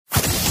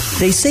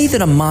They say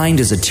that a mind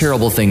is a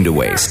terrible thing to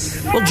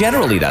waste. Well,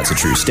 generally that's a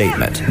true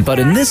statement. But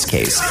in this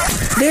case,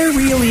 there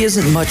really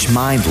isn't much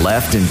mind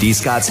left in D.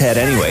 Scott's head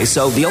anyway,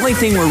 so the only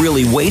thing we're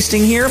really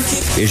wasting here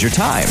is your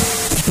time.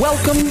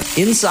 Welcome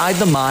inside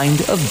the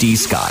mind of D.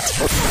 Scott.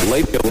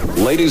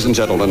 Ladies and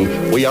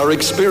gentlemen, we are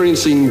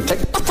experiencing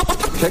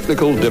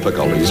technical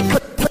difficulties.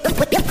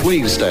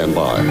 Please stand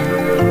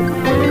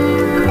by.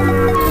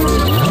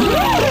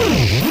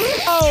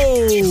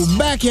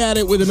 Back at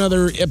it with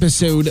another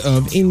episode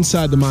of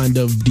Inside the Mind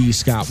of D.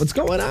 Scott. What's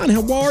going on?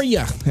 How are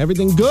you?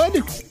 Everything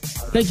good?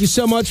 Thank you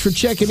so much for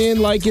checking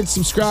in. Like it,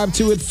 subscribe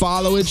to it,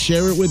 follow it,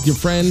 share it with your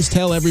friends.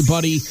 Tell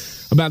everybody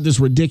about this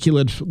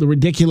ridiculous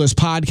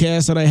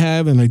podcast that I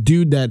have, and a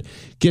dude that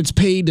gets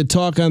paid to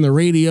talk on the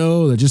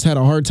radio that just had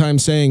a hard time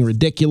saying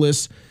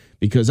ridiculous,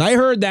 because I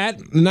heard that,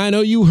 and I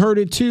know you heard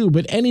it too.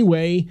 But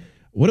anyway,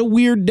 what a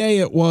weird day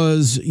it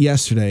was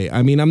yesterday.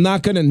 I mean, I'm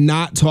not going to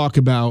not talk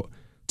about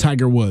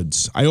Tiger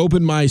Woods. I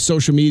opened my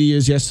social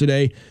medias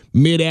yesterday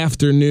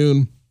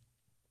mid-afternoon,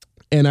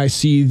 and I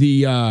see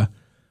the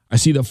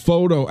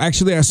photo.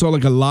 Actually, I saw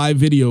like a live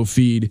video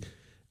feed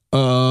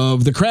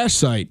of the crash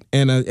site,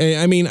 and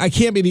I mean, I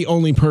can't be the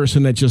only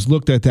person that just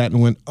looked at that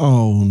and went,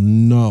 "Oh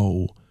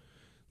no!"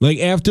 Like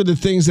after the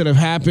things that have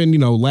happened,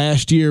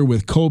 last year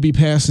with Kobe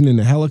passing in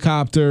the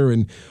helicopter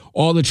and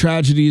all the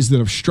tragedies that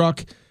have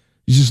struck.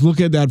 You just look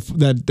at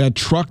that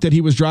truck that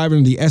he was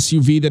driving, the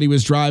SUV that he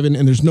was driving,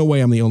 and there's no way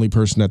I'm the only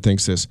person that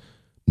thinks this.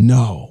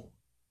 No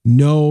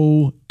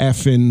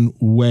effing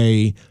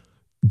way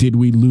did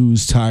we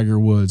lose Tiger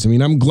Woods. I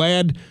mean, I'm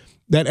glad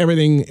that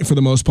everything, for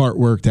the most part,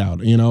 worked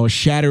out. A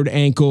shattered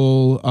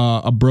ankle,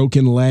 a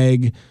broken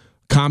leg,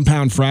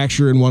 compound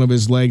fracture in one of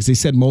his legs. They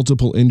said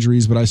multiple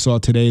injuries, but I saw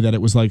today that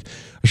it was like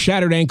a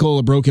shattered ankle,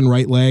 a broken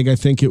right leg, I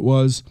think it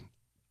was.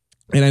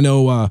 And I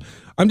know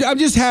I'm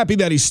just happy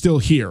that he's still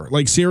here.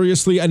 Like,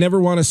 seriously, I never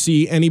want to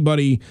see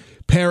anybody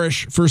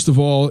perish, first of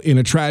all, in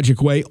a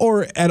tragic way,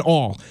 or at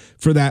all,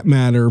 for that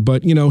matter.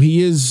 But,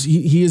 he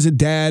is a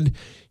dad.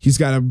 He's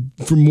got,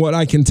 from what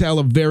I can tell,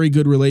 a very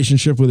good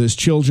relationship with his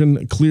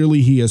children.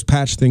 Clearly, he has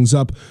patched things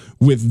up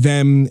with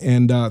them,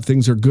 and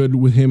things are good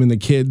with him and the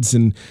kids.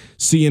 And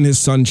seeing his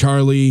son,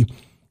 Charlie,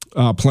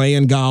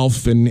 playing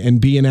golf and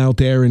being out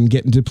there and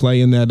getting to play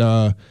in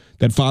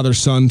that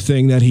father-son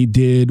thing that he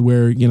did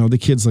where, the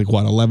kid's like,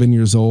 11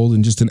 years old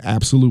and just an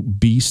absolute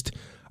beast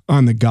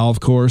on the golf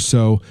course.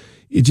 So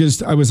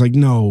I was like,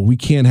 no, we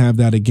can't have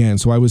that again.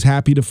 So I was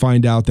happy to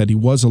find out that he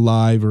was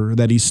alive, or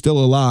that he's still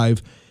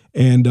alive,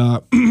 and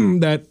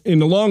that in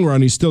the long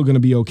run, he's still going to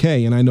be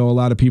okay. And I know a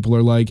lot of people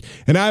are like,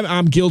 and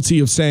I'm guilty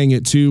of saying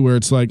it too, where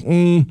it's like,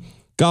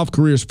 golf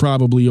career's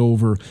probably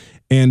over.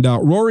 And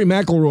Rory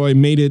McIlroy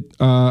made it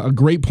a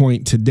great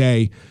point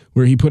today,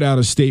 where he put out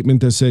a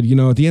statement that said,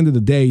 at the end of the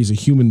day, he's a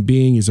human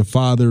being. He's a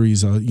father.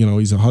 He's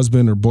a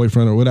husband or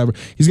boyfriend or whatever.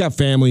 He's got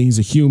family. He's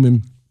a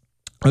human.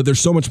 There's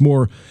so much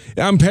more.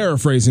 I'm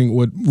paraphrasing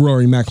what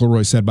Rory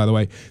McIlroy said, by the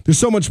way. There's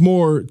so much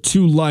more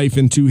to life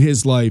and to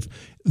his life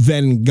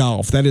than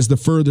golf. That is the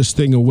furthest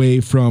thing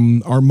away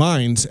from our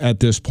minds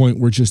at this point.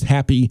 We're just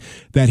happy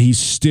that he's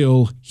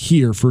still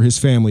here for his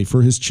family,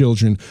 for his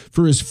children,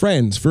 for his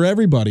friends, for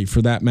everybody,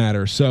 for that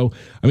matter. So,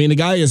 I mean, the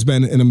guy has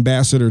been an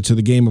ambassador to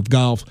the game of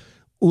golf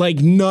like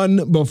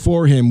none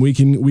before him. We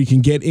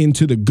can get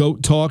into the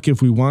GOAT talk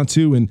if we want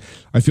to, and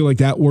I feel like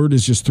that word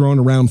is just thrown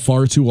around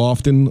far too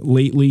often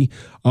lately.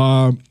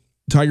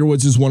 Tiger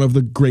Woods is one of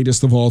the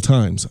greatest of all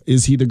times.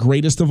 Is he the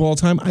greatest of all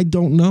time? I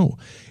don't know.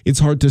 It's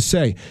hard to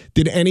say.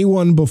 Did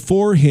anyone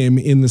before him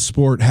in the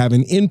sport have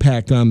an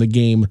impact on the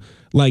game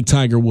like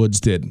Tiger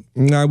Woods did?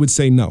 I would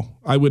say no.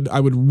 I would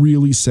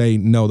really say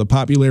no. The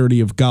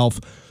popularity of golf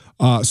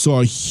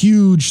saw a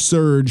huge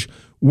surge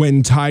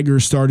when Tiger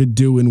started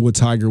doing what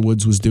Tiger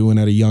Woods was doing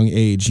at a young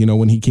age.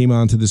 When he came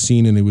onto the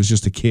scene and he was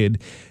just a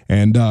kid,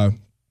 and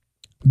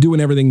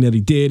doing everything that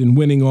he did and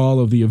winning all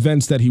of the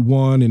events that he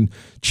won and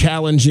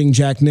challenging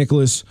Jack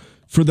Nicklaus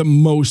for the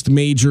most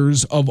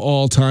majors of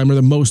all time, or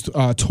the most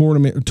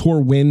tour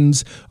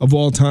wins of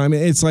all time.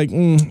 It's like,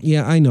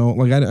 yeah, I know.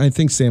 Like, I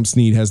think Sam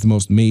Snead has the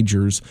most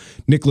majors.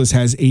 Nicklaus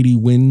has 80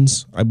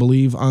 wins, I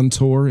believe, on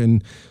tour,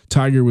 and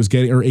Tiger was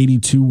getting, or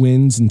 82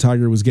 wins, and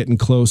Tiger was getting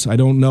close. I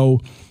don't know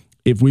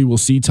if we will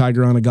see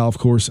Tiger on a golf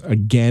course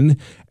again,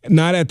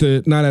 not at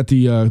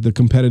the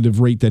competitive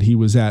rate that he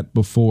was at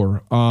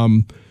before.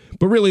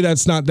 But really,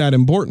 that's not that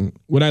important.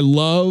 Would I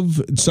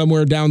love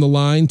somewhere down the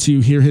line to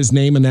hear his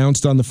name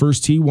announced on the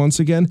first tee once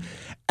again?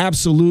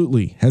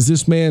 Absolutely. Has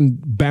this man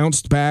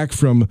bounced back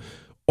from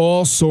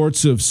all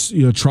sorts of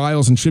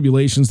trials and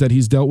tribulations that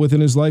he's dealt with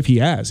in his life? He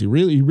has. He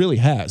really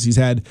has. He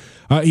had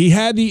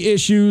the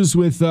issues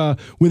with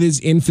his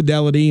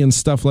infidelity and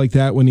stuff like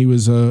that when he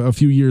was a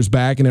few years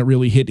back, and it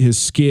really hit his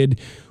skid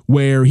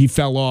where he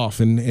fell off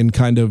and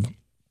kind of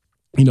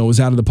was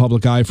out of the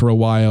public eye for a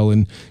while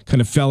and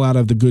kind of fell out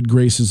of the good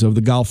graces of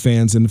the golf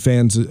fans and the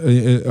fans,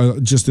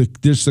 just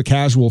the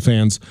casual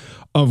fans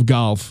of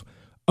golf.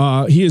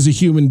 He is a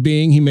human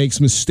being. He makes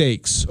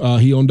mistakes.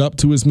 He owned up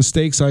to his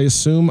mistakes, I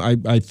assume.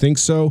 I think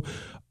so.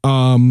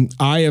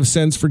 I have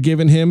since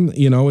forgiven him.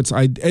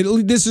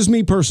 This is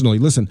me personally.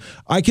 Listen,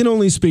 I can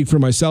only speak for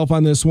myself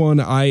on this one.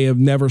 I have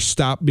never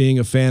stopped being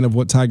a fan of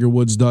what Tiger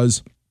Woods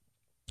does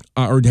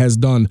or has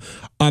done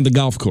on the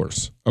golf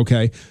course.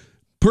 Okay.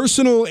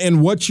 Personal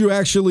and what you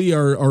actually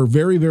are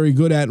very, very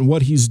good at and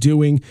what he's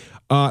doing.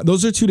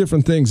 Those are two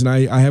different things. And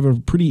I have a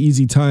pretty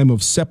easy time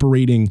of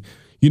separating,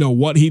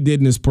 what he did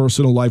in his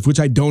personal life, which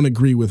I don't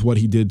agree with what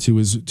he did to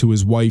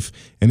his wife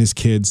and his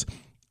kids.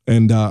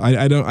 And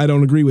I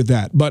don't agree with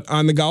that. But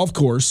on the golf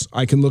course,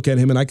 I can look at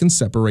him and I can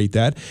separate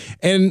that.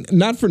 And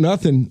not for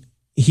nothing,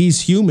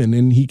 he's human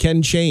and he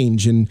can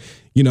change. And,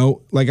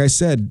 like I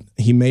said,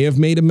 he may have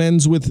made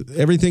amends with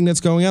everything that's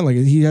going on. Like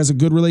he has a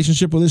good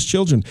relationship with his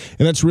children.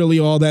 And that's really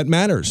all that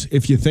matters.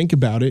 If you think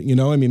about it,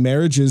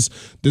 marriages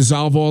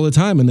dissolve all the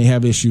time and they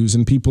have issues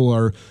and people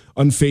are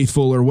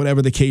unfaithful or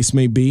whatever the case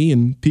may be.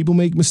 And people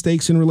make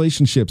mistakes in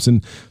relationships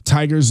and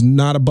Tiger's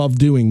not above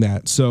doing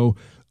that. So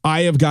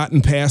I have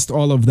gotten past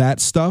all of that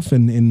stuff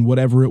and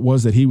whatever it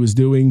was that he was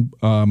doing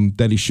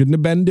that he shouldn't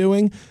have been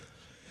doing.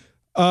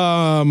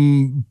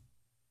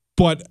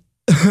 But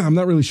I'm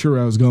not really sure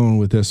where I was going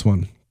with this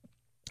one.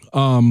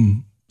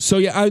 So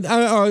yeah,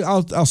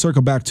 I'll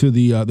circle back to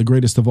the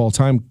greatest of all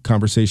time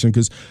conversation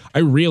because I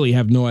really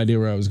have no idea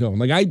where I was going.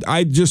 Like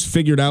I just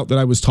figured out that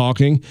I was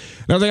talking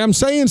and I was like, I'm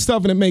saying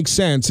stuff and it makes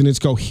sense and it's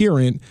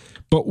coherent.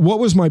 But what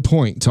was my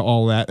point to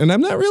all that? And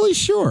I'm not really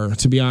sure,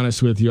 to be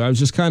honest with you. I was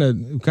just kind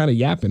of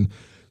yapping.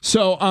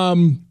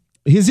 So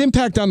his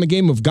impact on the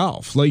game of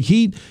golf, like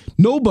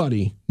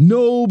nobody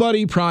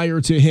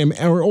prior to him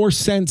or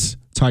since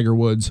Tiger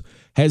Woods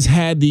has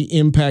had the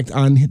impact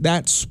on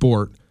that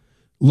sport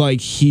like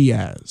he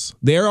has.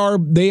 There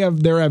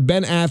have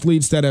been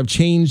athletes that have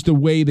changed the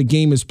way the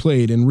game is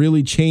played and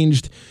really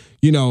changed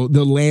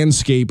the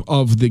landscape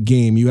of the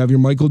game. You have your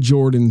Michael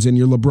Jordans and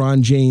your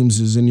LeBron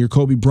Jameses and your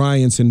Kobe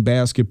Bryants in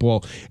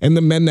basketball and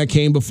the men that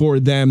came before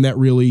them that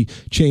really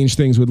changed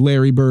things with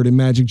Larry Bird and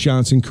Magic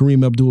Johnson,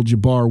 Kareem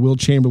Abdul-Jabbar, Wilt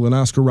Chamberlain,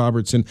 Oscar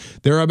Robertson.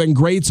 There have been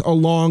greats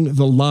along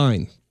the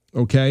line,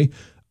 okay?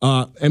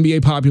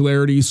 NBA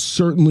popularity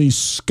certainly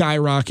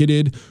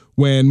skyrocketed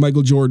when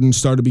Michael Jordan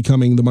started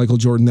becoming the Michael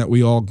Jordan that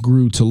we all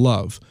grew to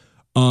love.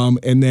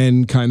 And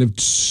then kind of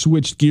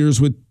switched gears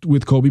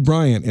with Kobe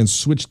Bryant and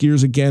switched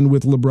gears again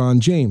with LeBron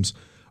James.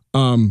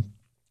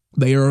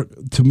 They are,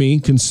 to me,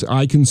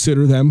 I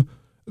consider them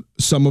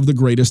some of the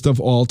greatest of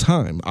all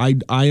time. I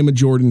am a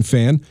Jordan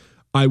fan.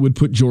 I would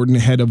put Jordan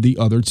ahead of the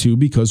other two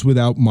because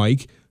without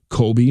Mike,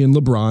 Kobe and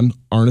LeBron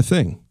aren't a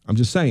thing. I'm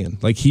just saying.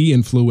 Like he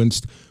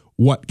influenced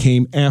what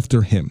came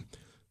after him.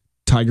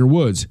 Tiger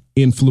Woods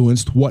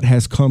influenced what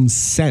has come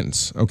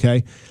since,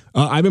 okay?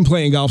 I've been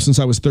playing golf since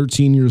I was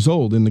 13 years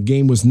old, and the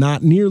game was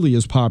not nearly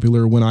as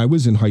popular when I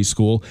was in high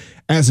school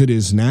as it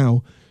is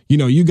now.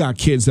 You got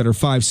kids that are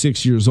 5,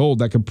 6 years old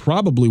that could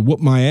probably whoop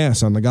my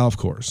ass on the golf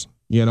course,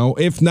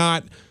 if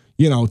not,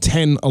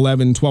 10,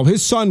 11, 12.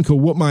 His son could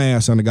whoop my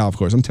ass on the golf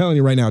course. I'm telling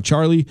you right now,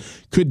 Charlie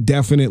could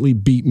definitely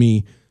beat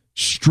me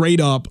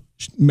straight up,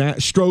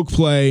 stroke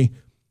play,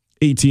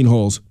 18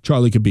 holes.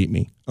 Charlie could beat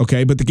me,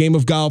 okay? But the game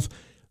of golf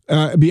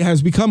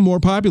has become more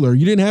popular.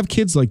 You didn't have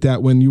kids like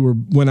that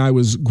when I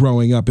was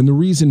growing up. And the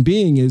reason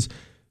being is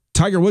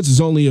Tiger Woods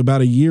is only about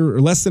a year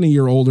or less than a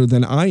year older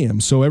than I am.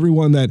 So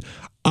everyone that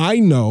I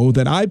know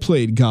that I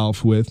played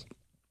golf with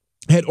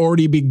had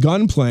already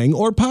begun playing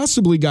or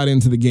possibly got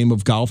into the game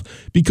of golf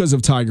because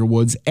of Tiger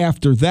Woods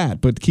after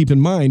that. But keep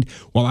in mind,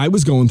 while I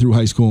was going through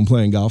high school and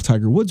playing golf,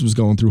 Tiger Woods was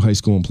going through high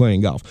school and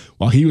playing golf.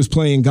 While he was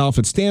playing golf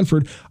at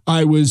Stanford,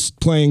 I was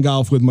playing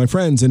golf with my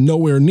friends and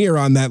nowhere near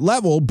on that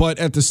level. But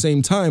at the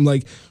same time,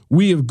 like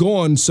we have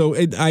gone, so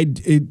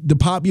the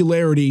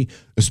popularity,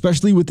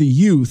 especially with the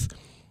youth,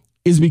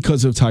 is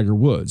because of Tiger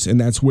Woods.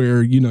 And that's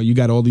where, you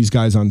got all these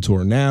guys on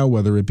tour now,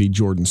 whether it be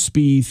Jordan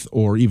Spieth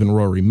or even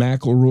Rory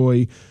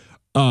McIlroy,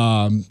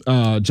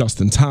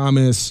 Justin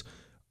Thomas,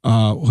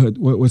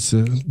 what's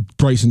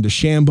Bryson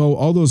DeChambeau.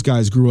 All those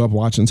guys grew up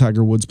watching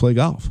Tiger Woods play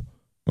golf.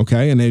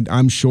 Okay. And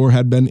I'm sure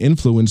had been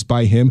influenced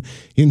by him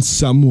in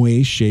some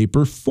way, shape,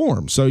 or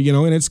form. So,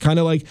 and it's kind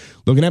of like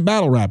looking at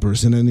battle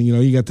rappers. And then,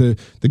 you got the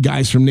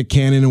guys from Nick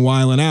Cannon and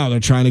Wildin' Out. They're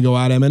trying to go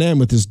out Eminem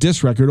with this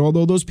diss record.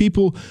 Although those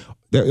people,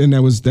 and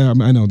that was,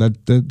 I know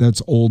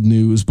that's old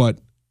news, but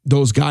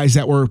those guys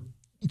that were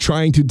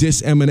trying to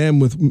diss Eminem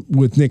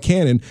with Nick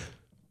Cannon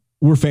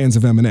were fans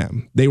of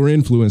Eminem. They were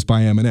influenced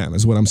by Eminem,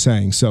 is what I'm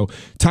saying. So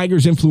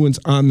Tiger's influence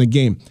on the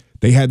game.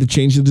 They had to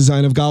change the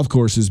design of golf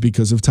courses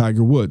because of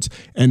Tiger Woods.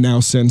 And now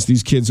since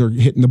these kids are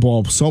hitting the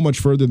ball so much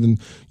further than,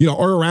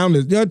 or around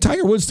it,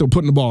 Tiger Woods still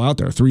putting the ball out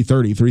there,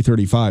 330,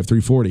 335,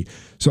 340.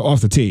 So off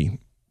the tee.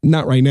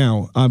 Not right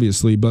now,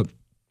 obviously, but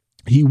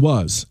he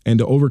was. And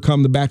to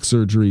overcome the back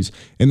surgeries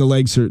and the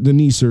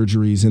knee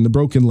surgeries and the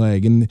broken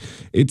leg. And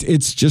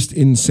it's just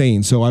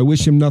insane. So I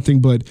wish him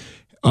nothing but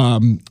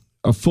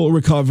a full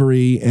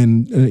recovery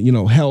and,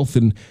 health.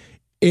 And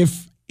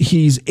if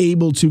he's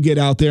able to get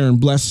out there and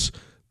bless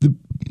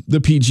the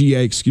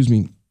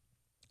PGA,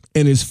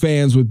 and his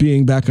fans with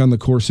being back on the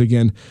course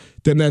again,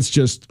 then that's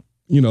just,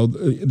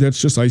 that's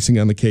just icing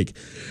on the cake.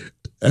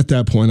 At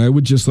that point, I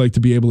would just like to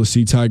be able to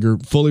see Tiger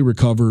fully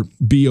recover,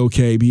 be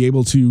okay, be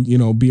able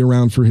to, be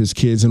around for his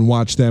kids and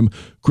watch them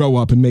grow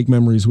up and make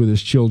memories with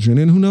his children.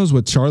 And who knows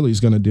what Charlie's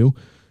going to do.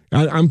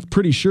 I'm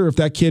pretty sure if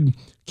that kid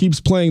keeps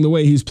playing the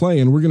way he's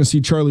playing, we're going to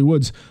see Charlie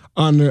Woods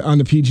on the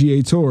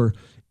PGA Tour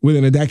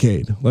within a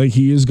decade. Like,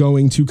 he is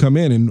going to come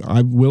in,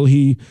 and will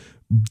he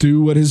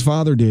do what his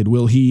father did?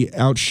 Will he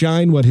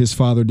outshine what his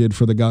father did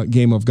for the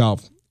game of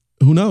golf?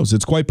 Who knows?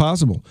 It's quite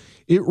possible.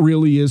 It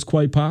really is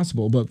quite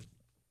possible. But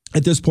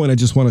at this point, I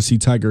just want to see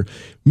Tiger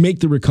make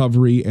the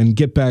recovery and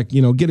get back,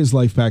 get his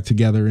life back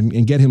together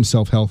and get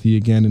himself healthy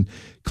again. And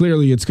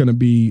clearly it's going to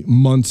be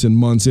months and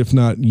months, if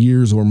not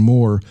years or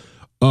more,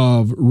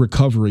 of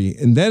recovery.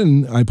 And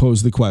then I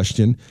pose the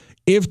question,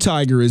 if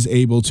Tiger is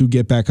able to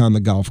get back on the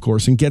golf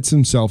course and gets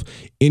himself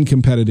in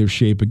competitive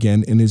shape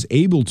again and is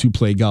able to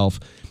play golf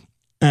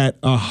at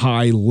a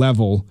high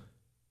level,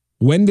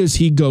 when does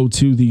he go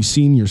to the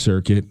senior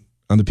circuit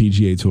on the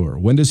PGA Tour?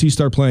 When does he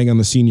start playing on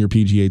the senior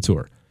PGA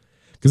Tour?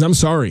 Because I'm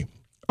sorry,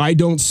 I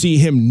don't see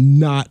him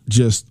not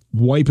just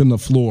wiping the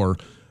floor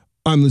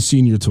on the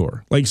senior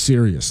tour. Like,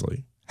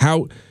 seriously.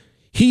 How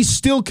he's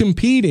still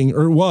competing,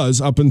 or was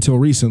up until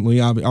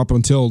recently, up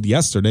until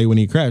yesterday when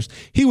he crashed,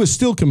 he was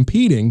still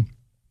competing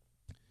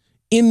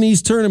in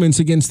these tournaments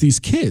against these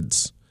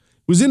kids.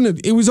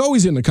 It was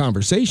always in the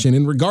conversation,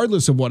 and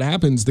regardless of what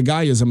happens, the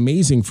guy is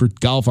amazing for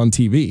golf on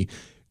TV.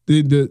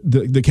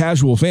 The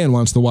casual fan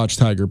wants to watch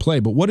Tiger play,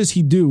 but what does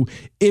he do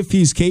if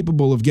he's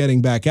capable of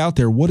getting back out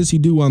there? What does he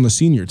do on the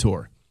senior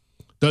tour?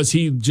 Does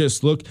he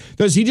just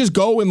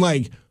go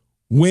and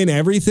win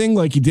everything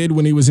like he did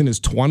when he was in his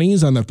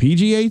 20s on the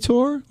PGA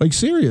Tour? Like,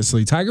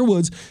 seriously, Tiger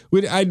Woods,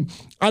 I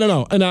don't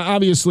know. And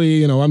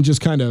obviously, I'm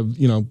just kind of,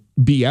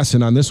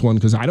 BSing on this one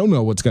because I don't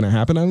know what's going to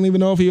happen. I don't even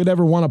know if he would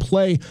ever want to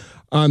play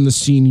on the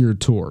senior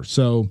tour.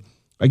 So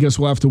I guess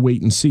we'll have to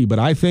wait and see. But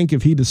I think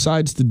if he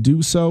decides to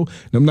do so,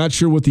 and I'm not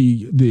sure what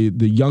the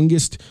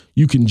youngest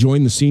you can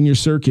join the senior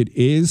circuit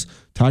is,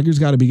 Tiger's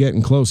got to be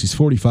getting close. He's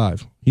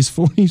 45. He's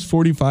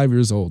 45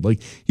 years old.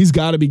 Like, he's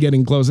got to be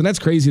getting close. And that's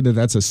crazy that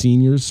that's a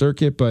senior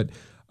circuit. But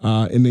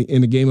in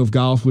the game of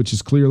golf, which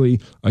is clearly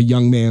a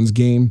young man's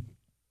game,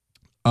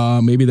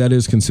 maybe that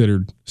is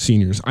considered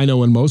seniors. I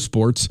know in most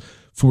sports,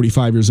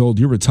 45 years old,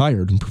 you're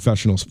retired in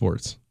professional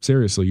sports.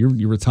 Seriously,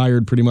 you're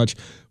retired pretty much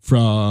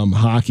from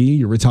hockey.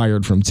 You're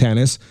retired from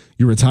tennis.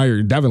 You're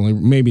retired, definitely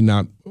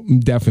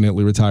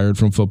retired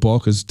from football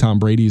because Tom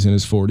Brady's in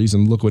his 40s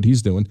and look what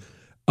he's doing.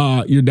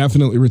 You're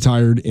definitely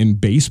retired in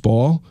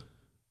baseball,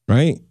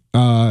 right?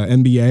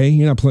 NBA.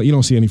 You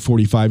don't see any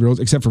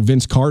 45-year-olds except for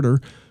Vince Carter,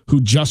 who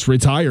just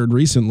retired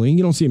recently.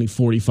 You don't see any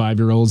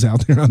 45-year-olds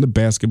out there on the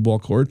basketball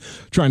court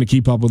trying to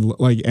keep up with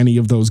any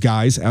of those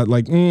guys.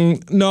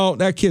 No,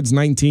 that kid's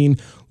 19.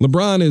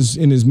 LeBron is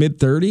in his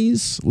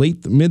mid-30s,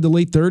 mid to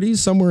late 30s,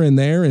 somewhere in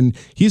there, and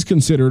he's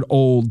considered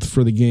old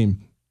for the game.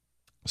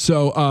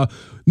 So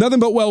nothing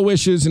but well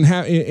wishes and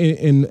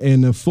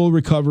in a full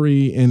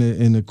recovery and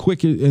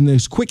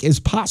as quick as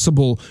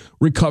possible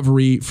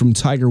recovery from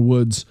Tiger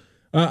Woods.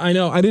 I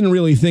know I didn't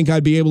really think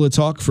I'd be able to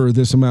talk for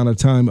this amount of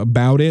time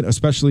about it,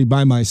 especially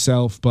by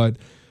myself, but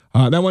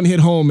that one hit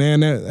home, man.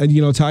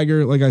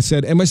 Tiger, like I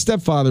said, and my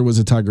stepfather was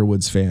a Tiger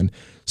Woods fan.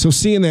 So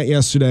seeing that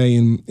yesterday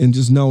and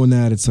just knowing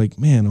that, it's like,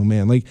 man, oh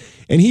man.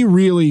 And he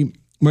really,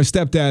 my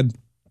stepdad,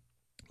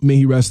 may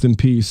he rest in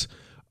peace,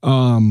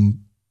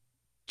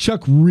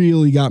 Chuck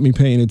really got me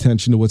paying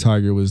attention to what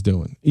Tiger was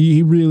doing.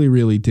 He really,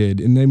 really did.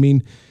 And I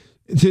mean,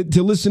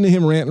 to listen to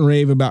him rant and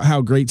rave about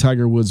how great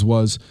Tiger Woods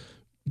was,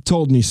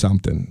 told me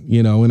something,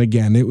 and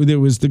again, it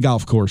was the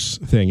golf course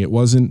thing. It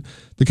wasn't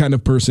the kind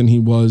of person he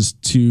was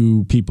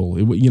to people,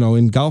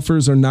 and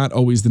golfers are not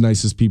always the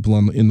nicest people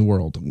in the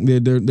world.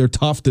 They're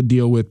tough to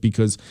deal with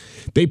because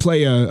they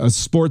play a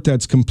sport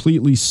that's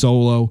completely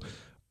solo.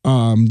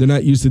 They're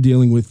not used to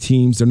dealing with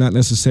teams. They're not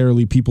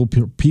necessarily people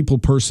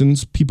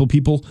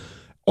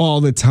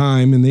all the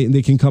time. And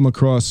they can come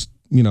across,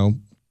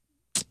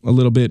 a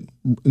little bit,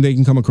 they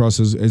can come across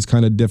as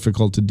kind of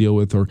difficult to deal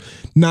with or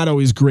not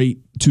always great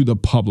to the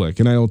public.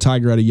 And I know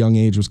Tiger at a young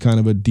age was kind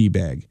of a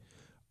D-bag.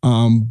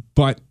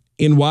 But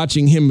in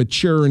watching him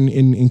mature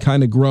and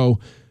kind of grow,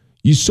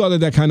 you saw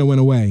that kind of went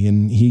away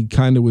and he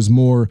kind of was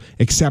more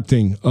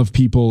accepting of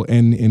people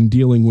and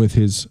dealing with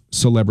his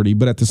celebrity.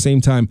 But at the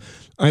same time,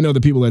 I know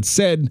the people that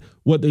said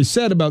what they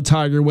said about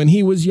Tiger when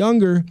he was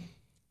younger,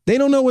 they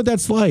don't know what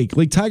that's like.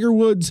 Like, Tiger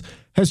Woods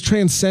has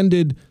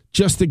transcended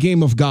just the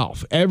game of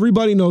golf.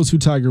 Everybody knows who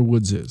Tiger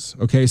Woods is.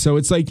 Okay, so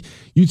it's like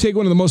you take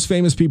one of the most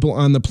famous people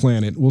on the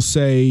planet, we'll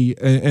say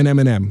an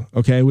Eminem,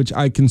 okay, which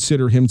I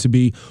consider him to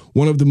be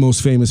one of the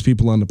most famous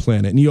people on the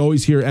planet. And you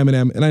always hear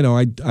Eminem, and I know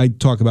I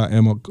talk about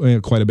M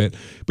quite a bit,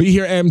 but you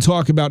hear M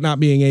talk about not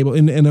being able,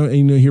 and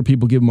you hear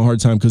people give him a hard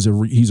time because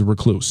he's a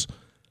recluse.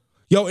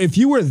 Yo, if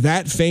you were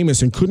that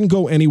famous and couldn't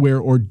go anywhere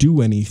or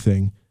do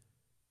anything,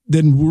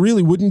 then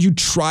really wouldn't you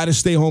try to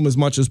stay home as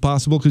much as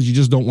possible because you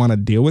just don't want to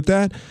deal with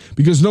that?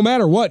 Because no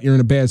matter what, you're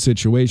in a bad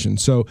situation.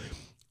 So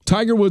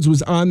Tiger Woods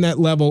was on that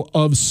level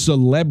of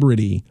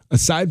celebrity,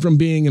 aside from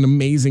being an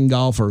amazing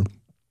golfer,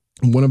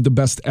 one of the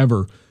best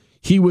ever.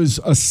 He was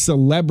a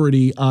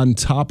celebrity on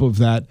top of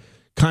that,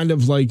 kind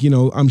of like,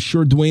 I'm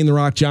sure Dwayne The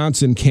Rock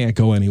Johnson can't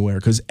go anywhere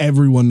because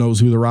everyone knows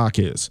who The Rock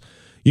is.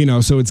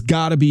 So it's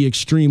got to be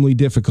extremely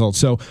difficult.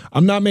 So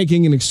I'm not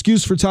making an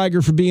excuse for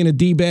Tiger for being a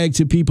D-bag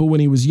to people when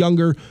he was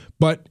younger,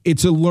 but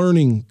it's a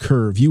learning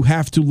curve. You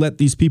have to let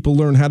these people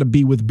learn how to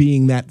be with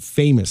being that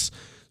famous.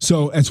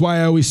 So that's why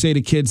I always say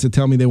to kids that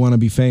tell me they want to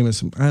be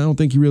famous, I don't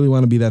think you really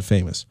want to be that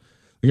famous.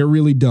 Like, I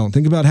really don't.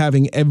 Think about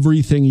having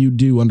everything you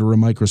do under a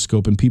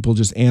microscope and people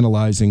just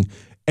analyzing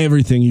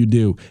everything you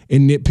do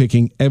and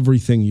nitpicking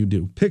everything you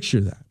do.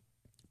 Picture that.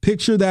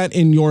 Picture that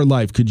in your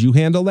life. Could you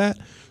handle that?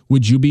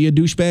 Would you be a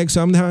douchebag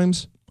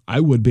sometimes? I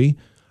would be.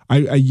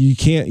 You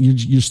can't.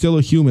 You're still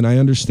a human. I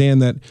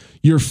understand that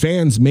your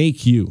fans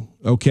make you,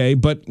 okay,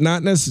 but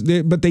not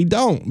necessarily. But they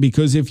don't,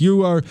 because if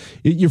you are,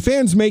 your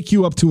fans make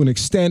you up to an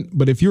extent.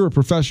 But if you're a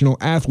professional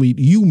athlete,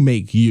 you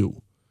make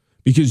you,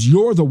 because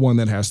you're the one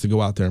that has to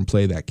go out there and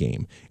play that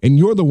game, and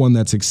you're the one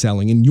that's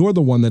excelling, and you're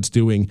the one that's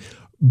doing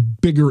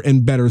bigger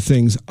and better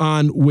things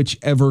on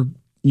whichever,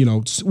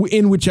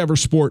 in whichever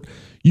sport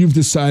you've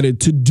decided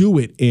to do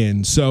it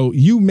in. So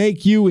you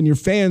make you, and your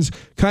fans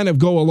kind of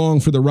go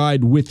along for the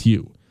ride with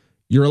you.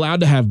 You're allowed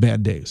to have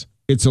bad days.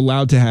 It's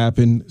allowed to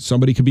happen.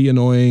 Somebody could be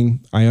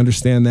annoying. I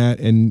understand that.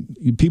 And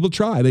people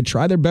try. They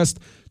try their best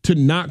to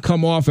not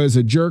come off as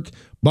a jerk,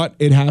 but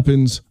it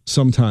happens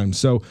sometimes.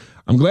 So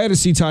I'm glad to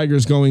see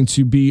Tiger's going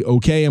to be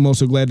okay. I'm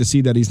also glad to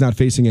see that he's not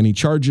facing any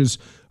charges.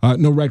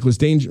 No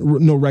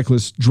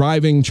reckless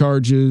driving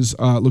charges.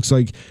 Looks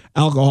like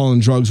alcohol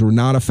and drugs were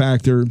not a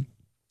factor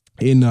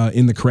in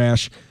the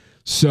crash.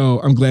 So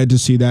I'm glad to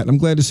see that. I'm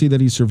glad to see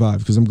that he survived,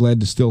 because I'm glad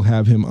to still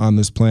have him on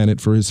this planet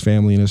for his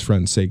family and his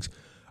friends' sakes.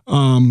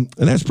 And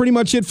that's pretty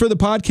much it for the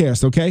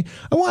podcast, okay?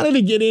 I wanted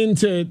to get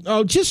into,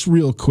 just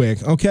real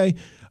quick, okay?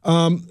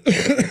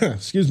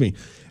 Excuse me.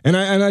 And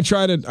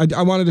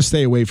I wanted to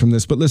stay away from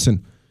this, but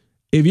listen,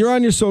 if you're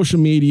on your social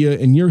media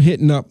and you're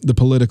hitting up the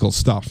political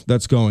stuff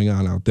that's going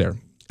on out there,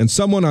 and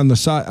someone on the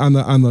side on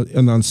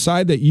the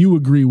side that you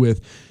agree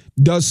with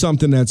does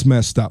something that's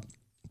messed up,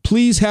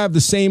 please have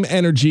the same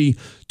energy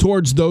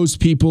towards those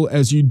people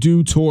as you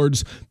do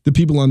towards the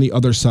people on the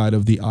other side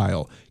of the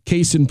aisle.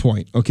 Case in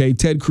point, okay?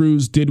 Ted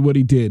Cruz did what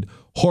he did.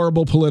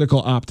 Horrible political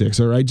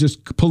optics, all right?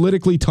 Just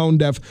politically tone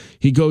deaf.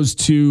 He goes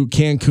to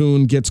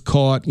Cancun, gets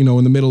caught, in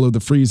the middle of the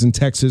freeze in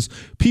Texas.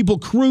 People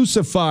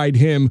crucified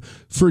him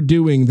for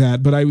doing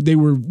that, but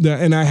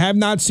I have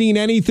not seen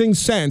anything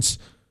since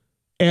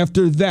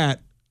after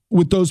that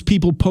with those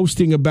people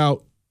posting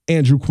about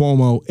Andrew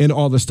Cuomo and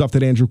all the stuff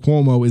that Andrew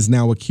Cuomo is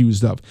now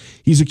accused of.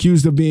 He's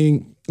accused of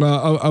being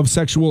of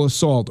sexual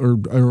assault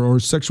or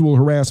sexual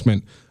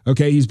harassment.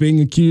 Okay, he's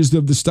being accused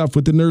of the stuff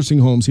with the nursing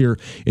homes here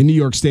in New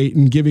York State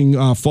and giving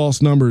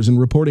false numbers and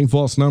reporting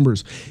false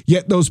numbers.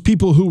 Yet those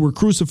people who were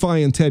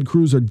crucifying Ted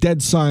Cruz are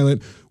dead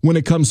silent when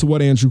it comes to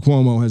what Andrew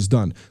Cuomo has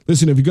done.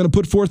 Listen, if you're going to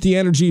put forth the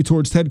energy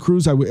towards Ted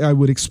Cruz, I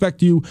would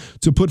expect you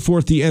to put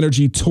forth the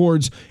energy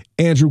towards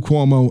Andrew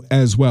Cuomo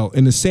as well.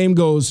 And the same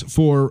goes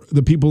for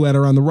the people that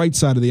are on the right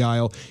side of the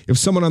aisle. If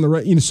someone on the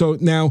right, so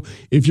now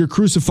if you're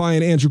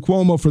crucifying Andrew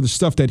Cuomo for the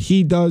stuff that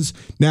he does,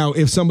 now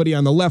if somebody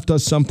on the left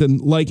does something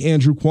like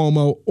Andrew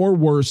Cuomo or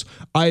worse,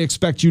 I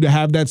expect you to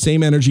have that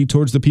same energy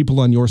towards the people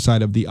on your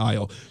side of the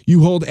aisle.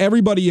 You hold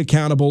everybody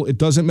accountable. It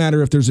doesn't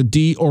matter if there's a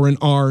D or an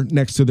R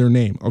next to their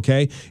name,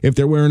 okay? If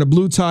they're wearing a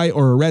blue tie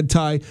or a red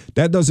tie,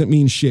 that doesn't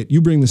mean shit.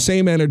 You bring the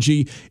same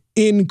energy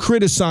in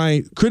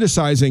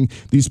criticizing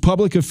these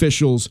public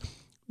officials,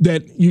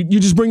 that you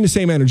just bring the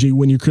same energy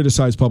when you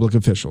criticize public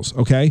officials,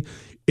 okay?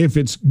 If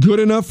it's good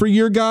enough for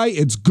your guy,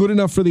 it's good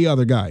enough for the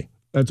other guy.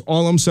 That's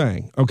all I'm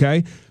saying,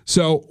 okay?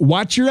 So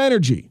watch your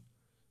energy,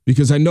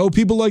 because I know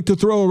people like to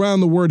throw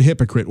around the word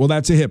hypocrite. Well,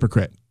 that's a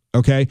hypocrite,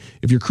 okay?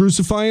 If you're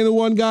crucifying the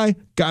one guy,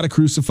 got to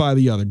crucify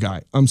the other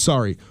guy. I'm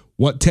sorry.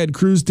 What Ted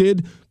Cruz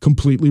did,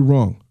 completely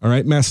wrong, all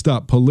right? Messed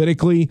up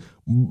politically,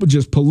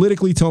 just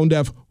politically tone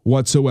deaf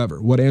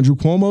whatsoever. What Andrew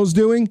Cuomo's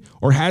doing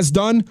or has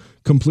done,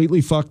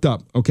 completely fucked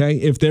up, okay?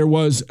 If there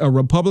was a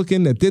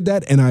Republican that did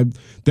that, and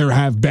there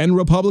have been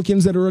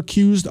Republicans that are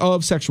accused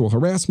of sexual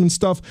harassment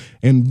stuff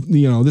and,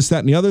 this, that,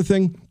 and the other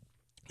thing,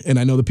 and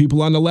I know the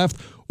people on the left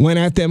went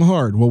at them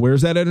hard. Well,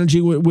 where's that energy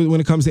when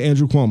it comes to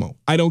Andrew Cuomo?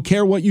 I don't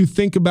care what you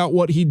think about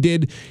what he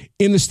did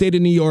in the state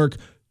of New York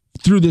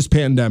through this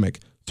pandemic,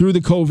 through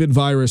the COVID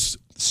virus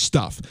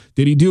stuff.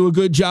 Did he do a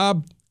good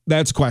job?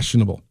 That's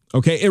questionable.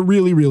 Okay, it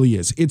really, really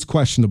is. It's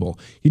questionable.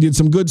 He did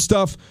some good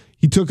stuff.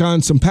 He took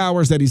on some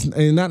powers that he's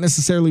not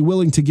necessarily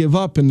willing to give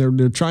up, and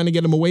they're trying to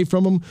get him away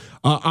from him.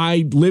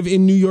 I live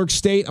in New York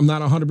State. I'm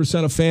not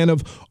 100% a fan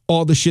of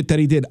all the shit that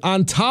he did,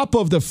 on top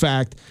of the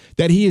fact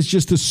that he is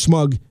just a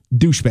smug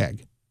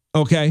douchebag.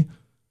 Okay?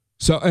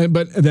 So,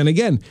 but then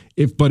again,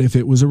 if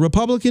it was a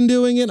Republican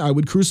doing it, I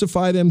would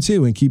crucify them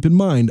too. And keep in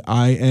mind,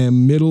 I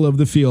am middle of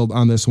the field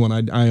on this one.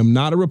 I am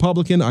not a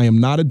Republican. I am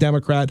not a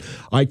Democrat.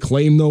 I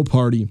claim no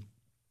party.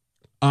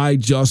 I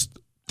just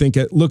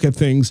look at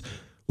things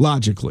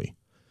logically.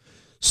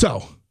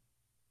 So,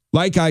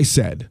 like I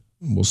said,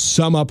 we'll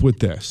sum up with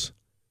this.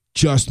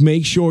 Just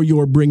make sure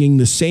you're bringing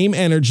the same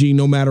energy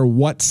no matter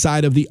what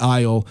side of the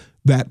aisle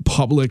that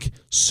public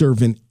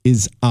servant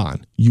is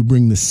on. You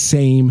bring the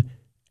same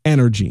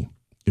energy.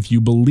 If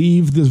you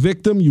believe the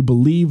victim, you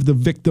believe the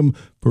victim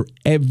for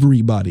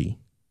everybody.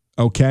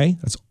 Okay?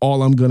 That's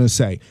all I'm going to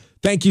say.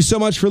 Thank you so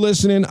much for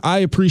listening. I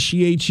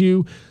appreciate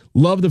you.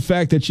 Love the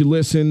fact that you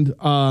listened.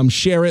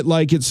 Share it,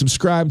 like it,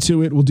 subscribe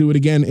to it. We'll do it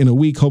again in a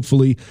week.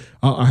 Hopefully,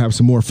 I'll have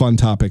some more fun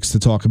topics to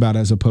talk about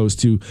as opposed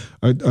to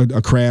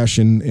a crash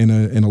and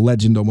a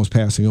legend almost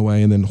passing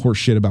away and then horse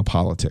shit about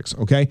politics.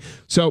 Okay?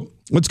 So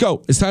let's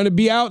go. It's time to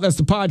be out. That's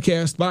the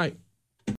podcast. Bye.